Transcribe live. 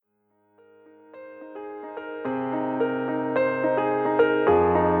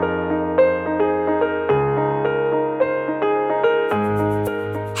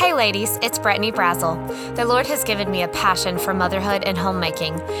ladies, it's Brittany Brazel. The Lord has given me a passion for motherhood and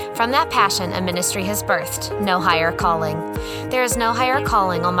homemaking. From that passion, a ministry has birthed, No Higher Calling. There is no higher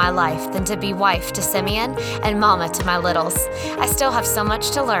calling on my life than to be wife to Simeon and mama to my littles. I still have so much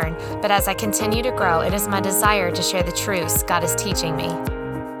to learn, but as I continue to grow, it is my desire to share the truths God is teaching me.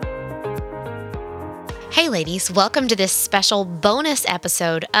 Hey ladies, welcome to this special bonus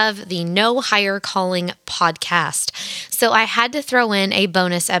episode of the No Higher Calling podcast. So I had to throw in a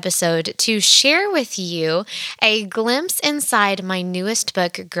bonus episode to share with you a glimpse inside my newest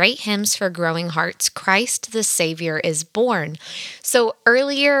book, Great Hymns for Growing Hearts, Christ the Savior is Born. So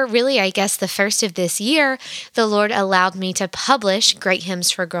earlier, really I guess the first of this year, the Lord allowed me to publish Great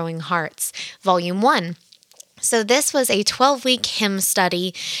Hymns for Growing Hearts, Volume 1. So this was a 12-week hymn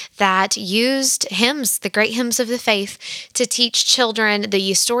study that used hymns, the great hymns of the faith, to teach children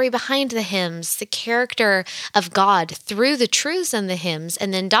the story behind the hymns, the character of God through the truths in the hymns,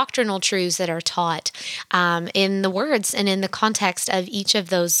 and then doctrinal truths that are taught in the words and in the context of each of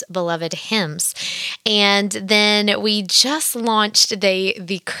those beloved hymns. And then we just launched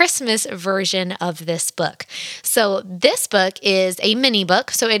the Christmas version of this book. So this book is a mini book,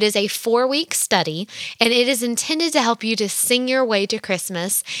 so it is a 4-week study, and it is intended to help you to sing your way to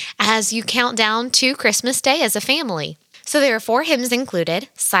Christmas as you count down to Christmas Day as a family. So there are 4 hymns included: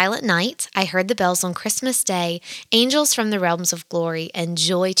 Silent Night, I Heard the Bells on Christmas Day, Angels from the Realms of Glory, and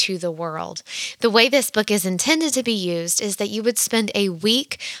Joy to the World. The way this book is intended to be used is that you would spend a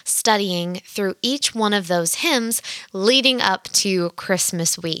week studying through each one of those hymns leading up to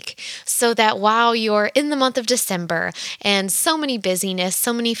Christmas week, so that while you're in the month of December and so many busyness,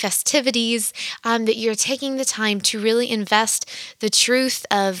 so many festivities, that you're taking the time to really invest the truth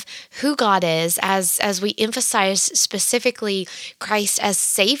of who God is as we emphasize specifically Christ as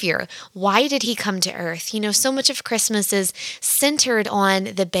Savior. Why did He come to earth? You know, so much of Christmas is centered on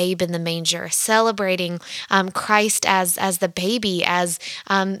the babe in the manger, celebrating Christ as the baby, as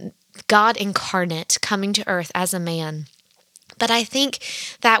God incarnate, coming to earth as a man. But I think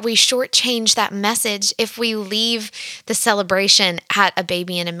that we shortchange that message if we leave the celebration at a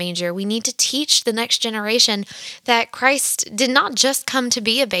baby in a manger. We need to teach the next generation that Christ did not just come to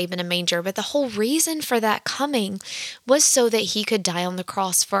be a babe in a manger, but the whole reason for that coming was so that He could die on the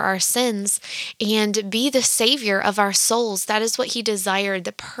cross for our sins and be the Savior of our souls. That is what He desired.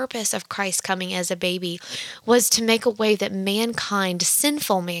 The purpose of Christ coming as a baby was to make a way that mankind,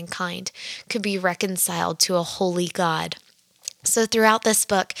 sinful mankind, could be reconciled to a holy God. So throughout this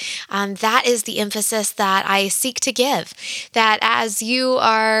book, that is the emphasis that I seek to give, that as you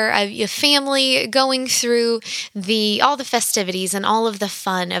are a family going through all the festivities and all of the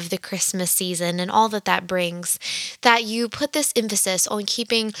fun of the Christmas season and all that brings, that you put this emphasis on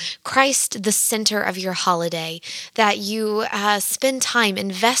keeping Christ the center of your holiday, that you spend time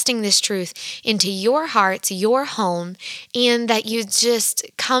investing this truth into your hearts, your home, and that you just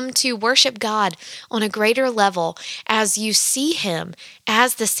come to worship God on a greater level as you see Him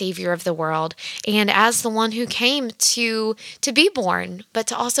as the Savior of the world and as the one who came to be born, but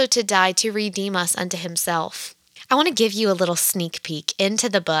to also to die to redeem us unto Himself. I want to give you a little sneak peek into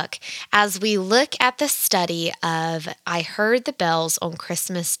the book as we look at the study of I Heard the Bells on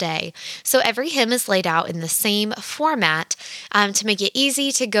Christmas Day. So every hymn is laid out in the same format to make it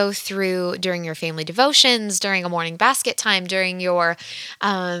easy to go through during your family devotions, during a morning basket time, during your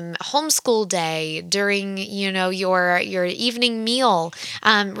homeschool day, during your evening meal.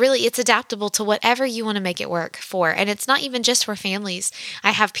 Really, it's adaptable to whatever you want to make it work for. And it's not even just for families.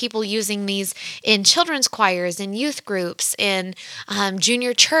 I have people using these in children's choirs and youth groups, in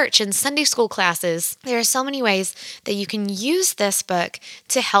junior church and Sunday school classes. There are so many ways that you can use this book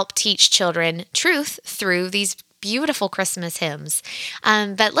to help teach children truth through these beautiful Christmas hymns.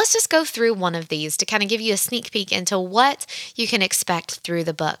 But let's just go through one of these to kind of give you a sneak peek into what you can expect through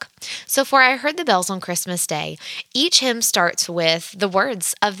the book. So for I Heard the Bells on Christmas Day, each hymn starts with the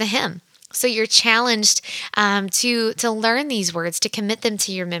words of the hymn. So you're challenged to learn these words, to commit them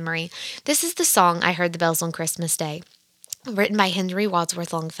to your memory. This is the song, I Heard the Bells on Christmas Day, written by Henry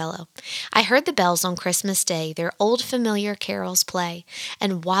Wadsworth Longfellow. I heard the bells on Christmas Day, their old familiar carols play,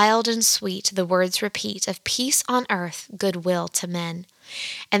 and wild and sweet the words repeat of peace on earth, goodwill to men.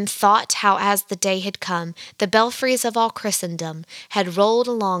 And thought how as the day had come, the belfries of all Christendom had rolled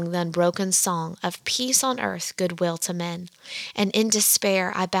along the unbroken song of peace on earth, goodwill to men. And in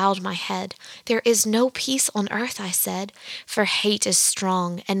despair I bowed my head. There is no peace on earth, I said, for hate is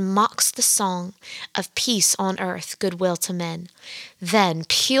strong and mocks the song of peace on earth, goodwill to men. Then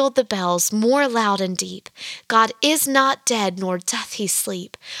pealed the bells more loud and deep. God is not dead, nor doth he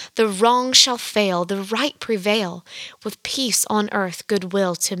sleep. The wrong shall fail, the right prevail, with peace on earth,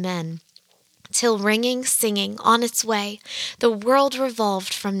 goodwill to men. Till ringing, singing, on its way, the world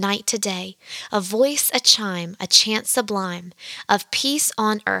revolved from night to day, a voice, a chime, a chant sublime, of peace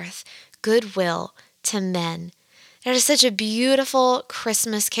on earth, goodwill to men. That is such a beautiful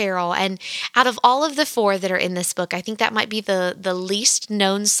Christmas carol. And out of all of the four that are in this book, I think that might be the least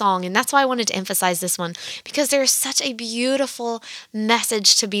known song. And that's why I wanted to emphasize this one, because there's such a beautiful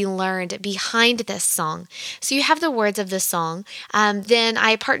message to be learned behind this song. So you have the words of the song. Then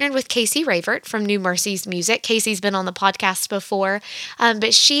I partnered with Casey Ravert from New Mercies Music. Casey's been on the podcast before,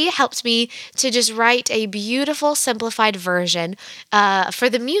 but she helped me to just write a beautiful, simplified version for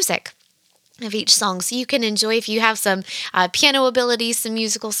the music of each song. So you can enjoy, if you have some piano abilities, some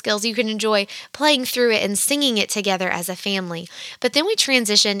musical skills, you can enjoy playing through it and singing it together as a family. But then we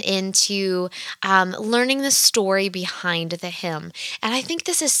transition into learning the story behind the hymn. And I think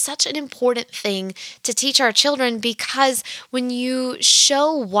this is such an important thing to teach our children, because when you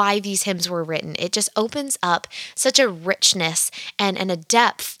show why these hymns were written, it just opens up such a richness and a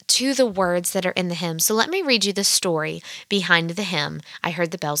depth to the words that are in the hymn. So let me read you the story behind the hymn, I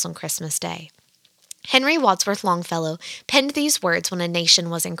Heard the Bells on Christmas Day. Henry Wadsworth Longfellow penned these words when a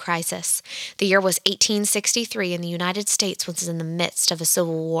nation was in crisis. The year was 1863, and the United States was in the midst of a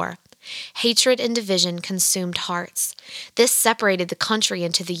civil war. Hatred and division consumed hearts. This separated the country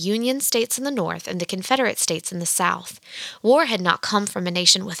into the Union States in the North and the Confederate States in the South. War had not come from a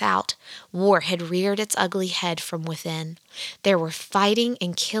nation without. War had reared its ugly head from within. They were fighting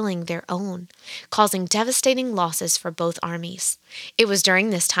and killing their own, causing devastating losses for both armies. It was during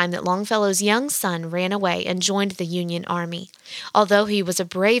this time that Longfellow's young son ran away and joined the Union Army. Although he was a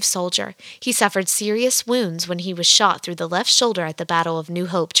brave soldier, he suffered serious wounds when he was shot through the left shoulder at the Battle of New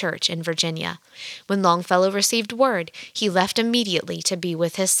Hope Church in Virginia. When Longfellow received word, he left immediately to be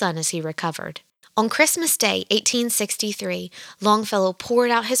with his son as he recovered. On Christmas Day, 1863, Longfellow poured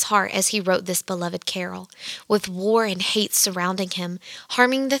out his heart as he wrote this beloved carol. With war and hate surrounding him,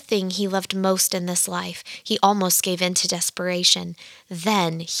 harming the thing he loved most in this life, he almost gave in to desperation.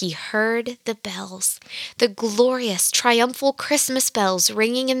 Then he heard the bells. The glorious, triumphal Christmas bells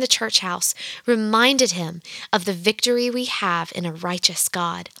ringing in the church house reminded him of the victory we have in a righteous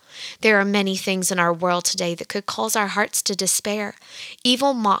God. There are many things in our world today that could cause our hearts to despair.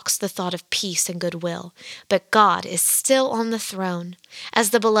 Evil mocks the thought of peace and goodwill, but God is still on the throne. As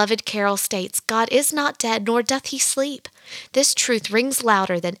the beloved carol states, God is not dead, nor doth he sleep. This truth rings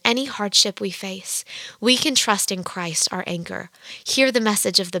louder than any hardship we face. We can trust in Christ, our anchor. Hear the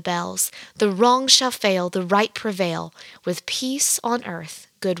message of the bells. The wrong shall fail, the right prevail, with peace on earth,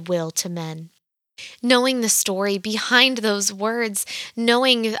 goodwill to men. Knowing the story behind those words,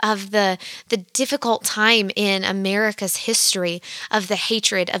 knowing of the difficult time in America's history, of the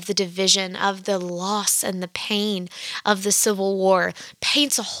hatred, of the division, of the loss and the pain of the Civil War,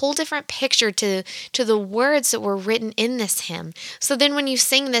 paints a whole different picture to the words that were written in this hymn. So then when you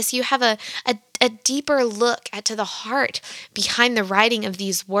sing this, you have a deeper look to the heart behind the writing of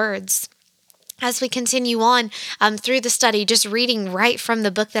these words. As we continue on through the study, just reading right from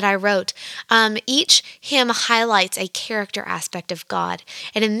the book that I wrote, each hymn highlights a character aspect of God.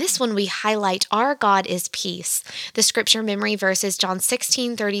 And in this one, we highlight our God is peace. The scripture memory verse is John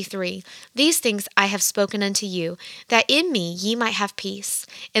 16:33. These things I have spoken unto you, that in me ye might have peace.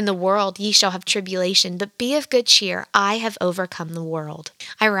 In the world ye shall have tribulation, but be of good cheer. I have overcome the world.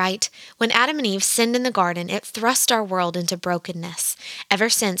 I write, when Adam and Eve sinned in the garden, it thrust our world into brokenness. Ever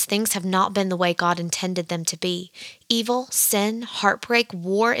since, things have not been the way God intended them to be. Evil, sin, heartbreak,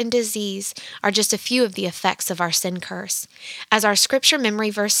 war, and disease are just a few of the effects of our sin curse. As our scripture memory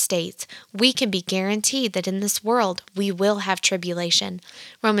verse states, we can be guaranteed that in this world we will have tribulation.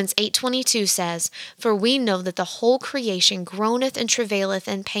 Romans 8:22 says, for we know that the whole creation groaneth and travaileth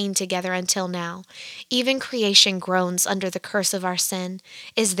in pain together until now. Even creation groans under the curse of our sin.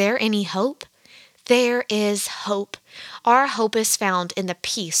 Is there any hope? There is hope. Our hope is found in the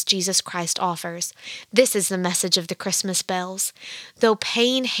peace Jesus Christ offers. This is the message of the Christmas bells. Though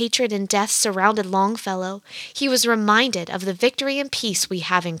pain, hatred, and death surrounded Longfellow, he was reminded of the victory and peace we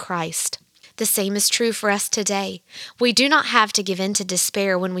have in Christ. The same is true for us today. We do not have to give in to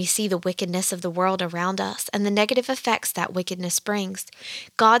despair when we see the wickedness of the world around us and the negative effects that wickedness brings.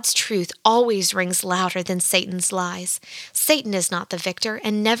 God's truth always rings louder than Satan's lies. Satan is not the victor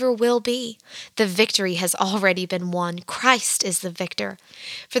and never will be. The victory has already been won. Christ is the victor.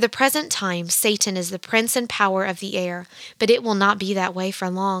 For the present time, Satan is the prince and power of the air, but it will not be that way for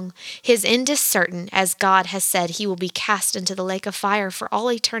long. His end is certain, as God has said he will be cast into the lake of fire for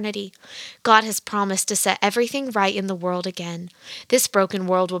all eternity. God has promised to set everything right in the world again. This broken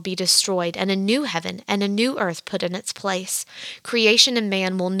world will be destroyed and a new heaven and a new earth put in its place. Creation and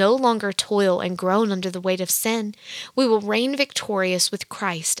man will no longer toil and groan under the weight of sin. We will reign victorious with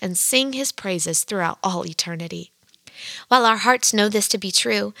Christ and sing his praises throughout all eternity. While our hearts know this to be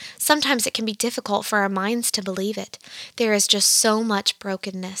true, sometimes it can be difficult for our minds to believe it. There is just so much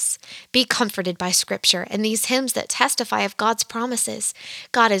brokenness. Be comforted by Scripture and these hymns that testify of God's promises.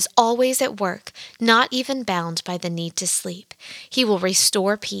 God is always at work, not even bound by the need to sleep. He will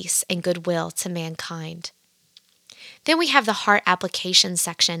restore peace and goodwill to mankind. Then we have the heart application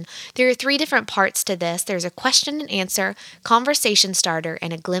section. There are 3 different parts to this. There's a question and answer, conversation starter,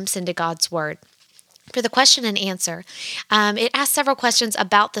 and a glimpse into God's Word. For the question and answer, it asks several questions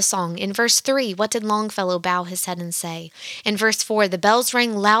about the song. In verse 3, what did Longfellow bow his head and say? In verse 4, the bells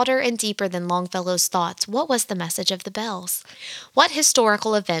rang louder and deeper than Longfellow's thoughts. What was the message of the bells? What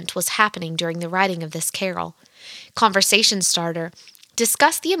historical event was happening during the writing of this carol? Conversation starter.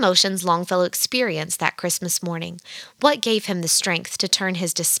 Discuss the emotions Longfellow experienced that Christmas morning. What gave him the strength to turn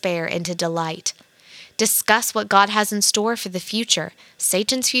his despair into delight? Discuss what God has in store for the future,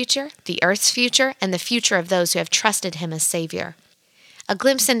 Satan's future, the earth's future, and the future of those who have trusted him as Savior. A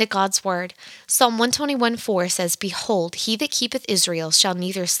glimpse into God's Word. Psalm 121:4 says, Behold, he that keepeth Israel shall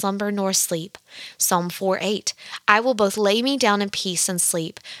neither slumber nor sleep. Psalm 4:8, I will both lay me down in peace and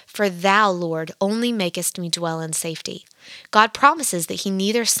sleep, for thou, Lord, only makest me dwell in safety. God promises that he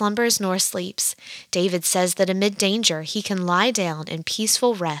neither slumbers nor sleeps. David says that amid danger, he can lie down in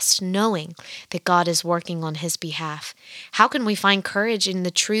peaceful rest, knowing that God is working on his behalf. How can we find courage in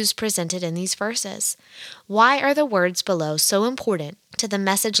the truths presented in these verses? Why are the words below so important to the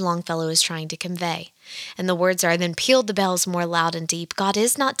message Longfellow is trying to convey? And the words are, Then pealed the bells more loud and deep. God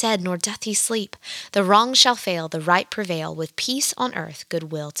is not dead, nor doth he sleep. The wrong shall fail, the right prevail, with peace on earth,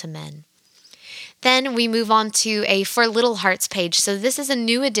 goodwill to men. Then we move on to a For Little Hearts page. So this is a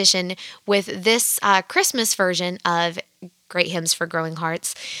new edition with this Christmas version of Great Hymns for Growing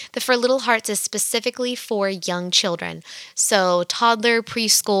Hearts. The For Little Hearts is specifically for young children, so toddler,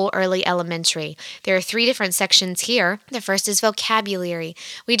 preschool, early elementary. There are 3 different sections here. The first is vocabulary.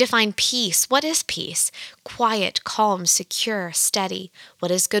 We define peace. What is peace? Quiet, calm, secure, steady. What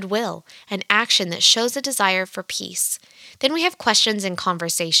is goodwill? An action that shows a desire for peace. Then we have questions and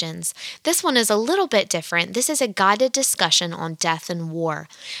conversations. This one is a little bit different. This is a guided discussion on death and war.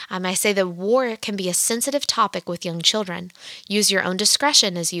 I say that war can be a sensitive topic with young children. Use your own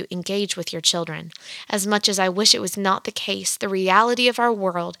discretion as you engage with your children. As much as I wish it was not the case, the reality of our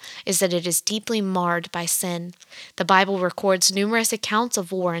world is that it is deeply marred by sin. The Bible records numerous accounts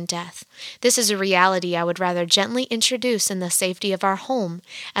of war and death. This is a reality I would rather gently introduce in the safety of our home,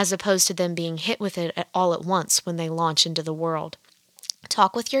 as opposed to them being hit with it all at once when they launch into the world.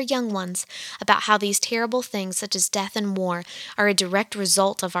 Talk with your young ones about how these terrible things such as death and war are a direct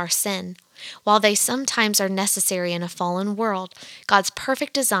result of our sin. While they sometimes are necessary in a fallen world, God's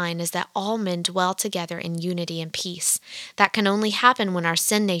perfect design is that all men dwell together in unity and peace. That can only happen when our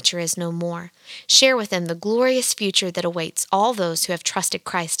sin nature is no more. Share with them the glorious future that awaits all those who have trusted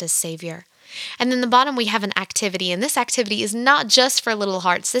Christ as Savior. And then the bottom we have an activity, and this activity is not just for little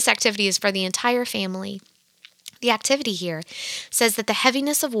hearts. This activity is for the entire family. The activity here says that the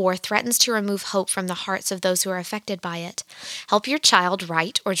heaviness of war threatens to remove hope from the hearts of those who are affected by it. Help your child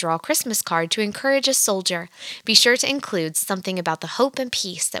write or draw a Christmas card to encourage a soldier. Be sure to include something about the hope and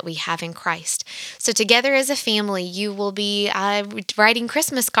peace that we have in Christ. So together as a family, you will be writing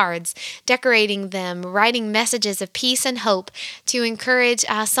Christmas cards, decorating them, writing messages of peace and hope to encourage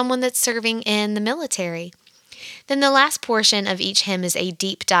someone that's serving in the military. Then the last portion of each hymn is a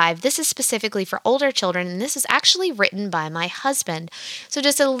deep dive. This is specifically for older children, and this is actually written by my husband. So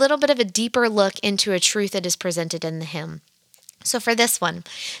just a little bit of a deeper look into a truth that is presented in the hymn. So for this one,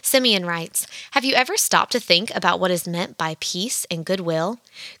 Simeon writes, Have you ever stopped to think about what is meant by peace and goodwill?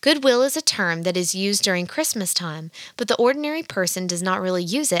 Goodwill is a term that is used during Christmas time, but the ordinary person does not really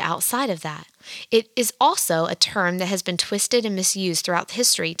use it outside of that. It is also a term that has been twisted and misused throughout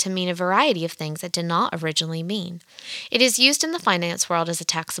history to mean a variety of things it did not originally mean. It is used in the finance world as a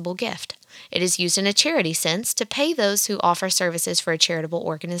taxable gift. It is used in a charity sense to pay those who offer services for a charitable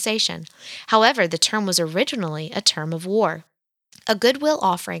organization. However, the term was originally a term of war. A goodwill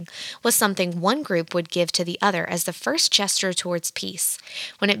offering was something one group would give to the other as the first gesture towards peace.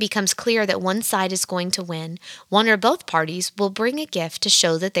 When it becomes clear that one side is going to win, one or both parties will bring a gift to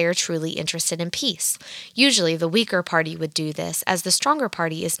show that they are truly interested in peace. Usually, the weaker party would do this, as the stronger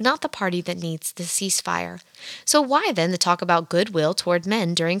party is not the party that needs the ceasefire. So why then the talk about goodwill toward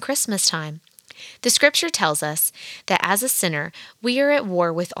men during Christmas time? The scripture tells us that as a sinner, we are at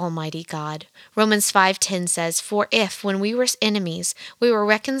war with Almighty God. Romans 5:10 says, "For if, when we were enemies, we were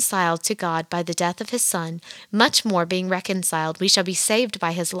reconciled to God by the death of his Son, much more being reconciled, we shall be saved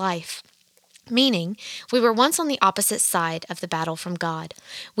by his life." Meaning, we were once on the opposite side of the battle from God.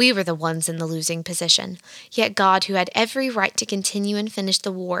 We were the ones in the losing position. Yet God, who had every right to continue and finish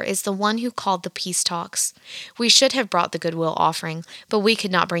the war, is the one who called the peace talks. We should have brought the goodwill offering, but we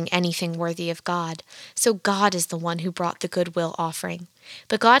could not bring anything worthy of God. So God is the one who brought the goodwill offering.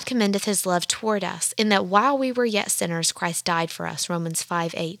 But God commendeth his love toward us, in that while we were yet sinners, Christ died for us, Romans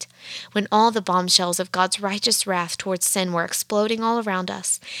 5:8. When all the bombshells of God's righteous wrath towards sin were exploding all around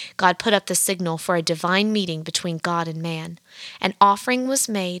us, God put up the signal for a divine meeting between God and man. An offering was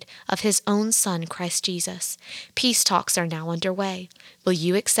made of his own Son, Christ Jesus. Peace talks are now underway. Will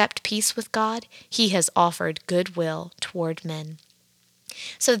you accept peace with God? He has offered goodwill toward men.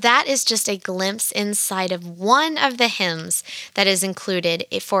 So that is just a glimpse inside of one of the hymns that is included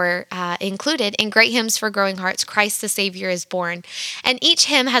in Great Hymns for Growing Hearts, Christ the Savior is Born. And each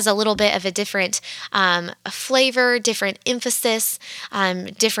hymn has a little bit of a different flavor, different emphasis,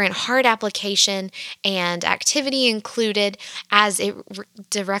 different heart application, and activity included as it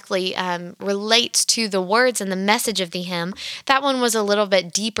directly relates to the words and the message of the hymn. That one was a little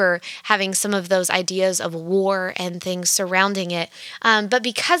bit deeper, having some of those ideas of war and things surrounding it. But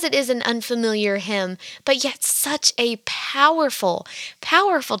because it is an unfamiliar hymn, but yet such a powerful,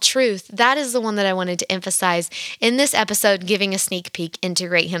 powerful truth, that is the one that I wanted to emphasize in this episode, giving a sneak peek into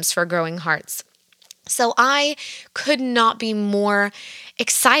Great Hymns for Growing Hearts. So I could not be more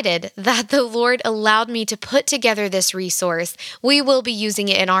excited that the Lord allowed me to put together this resource. We will be using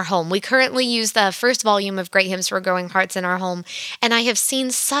it in our home. We currently use the first volume of Great Hymns for Growing Hearts in our home, and I have seen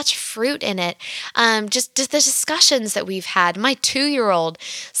such fruit in it. Just the discussions that we've had. My 2-year-old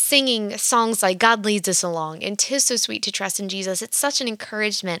singing songs like God Leads Us Along and 'Tis So Sweet to Trust in Jesus. It's such an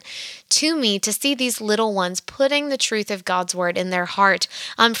encouragement to me to see these little ones putting the truth of God's word in their heart,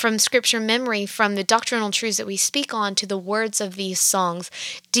 from scripture memory, from the doctrinal truths that we speak on to the words of these songs,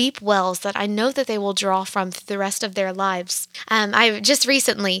 deep wells that I know that they will draw from the rest of their lives. I just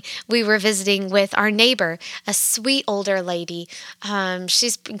recently, we were visiting with our neighbor, a sweet older lady.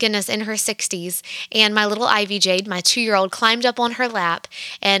 She's, goodness, in her 60s, and my little Ivy Jade, my 2-year-old, climbed up on her lap,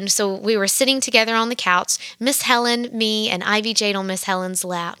 and so we were sitting together on the couch, Miss Helen, me, and Ivy Jade on Miss Helen's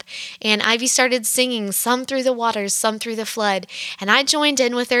lap, and Ivy started singing Some Through the Waters, Some Through the Flood, and I joined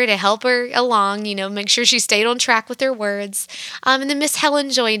in with her to help her along, make sure she stayed on track with her words, and then Miss Helen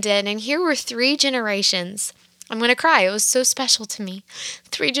joined in, and here were 3 generations. I'm going to cry. It was so special to me.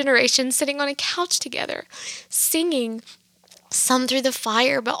 3 generations sitting on a couch together, singing some through the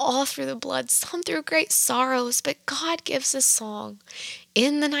fire, but all through the blood, some through great sorrows, but God gives a song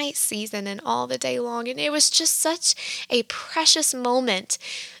in the night season and all the day long. And it was just such a precious moment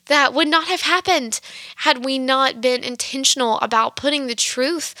that would not have happened had we not been intentional about putting the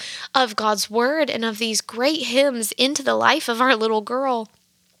truth of God's word and of these great hymns into the life of our little girl.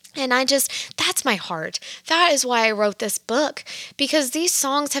 And that's my heart. That is why I wrote this book, because these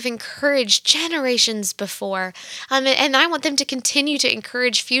songs have encouraged generations before. And I want them to continue to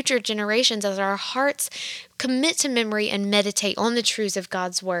encourage future generations as our hearts commit to memory and meditate on the truths of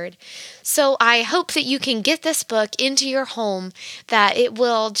God's word. So I hope that you can get this book into your home, that it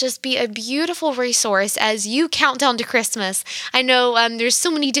will just be a beautiful resource as you count down to Christmas. I know there's so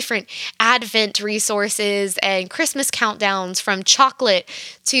many different Advent resources and Christmas countdowns, from chocolate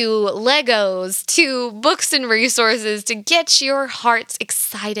to Legos to books and resources to get your hearts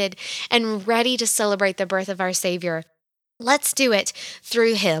excited and ready to celebrate the birth of our Savior. Let's do it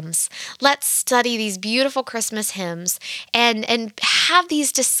through hymns. Let's study these beautiful Christmas hymns and have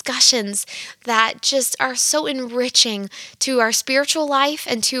these discussions that just are so enriching to our spiritual life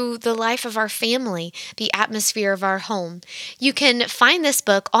and to the life of our family, the atmosphere of our home. You can find this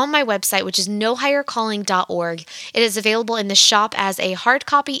book on my website, which is nohighercalling.org. It is available in the shop as a hard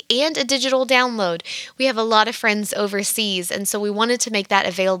copy and a digital download. We have a lot of friends overseas, and so we wanted to make that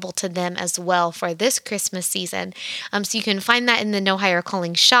available to them as well for this Christmas season. So you can find that in the No Higher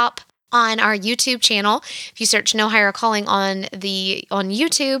Calling shop. on our YouTube channel. If you search No Higher Calling on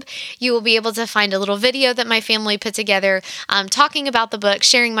YouTube, you will be able to find a little video that my family put together talking about the book,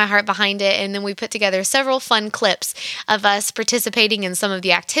 sharing my heart behind it, and then we put together several fun clips of us participating in some of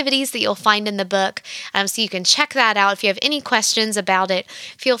the activities that you'll find in the book. So you can check that out. If you have any questions about it,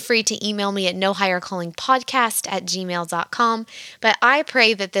 feel free to email me at nohighercallingpodcast@gmail.com. But I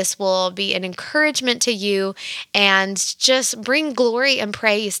pray that this will be an encouragement to you and just bring glory and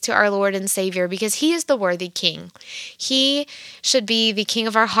praise to our Lord and Savior, because He is the worthy King. He should be the King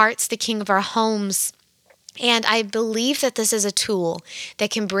of our hearts, the King of our homes. And I believe that this is a tool that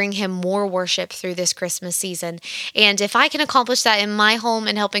can bring Him more worship through this Christmas season. And if I can accomplish that in my home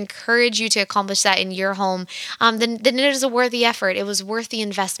and help encourage you to accomplish that in your home, then it is a worthy effort. It was worth the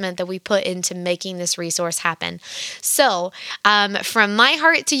investment that we put into making this resource happen. So from my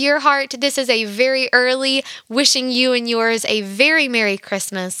heart to your heart, this is a very early wishing you and yours a very Merry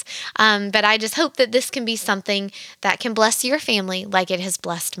Christmas. But I just hope that this can be something that can bless your family like it has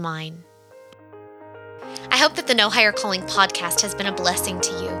blessed mine. I hope that the No Higher Calling podcast has been a blessing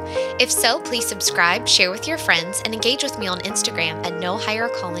to you. If so, please subscribe, share with your friends, and engage with me on Instagram at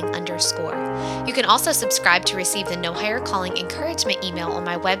 @NoHigherCalling_. You can also subscribe to receive the No Higher Calling encouragement email on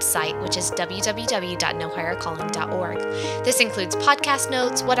my website, which is www.nohighercalling.org. This includes podcast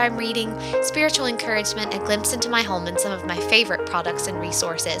notes, what I'm reading, spiritual encouragement, a glimpse into my home, and some of my favorite products and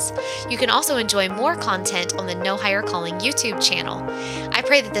resources. You can also enjoy more content on the No Higher Calling YouTube channel. I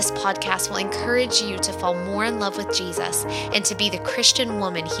pray that this podcast will encourage you to fall more in love with Jesus and to be the Christian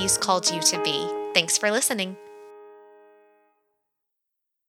woman He's called you to be. Thanks for listening.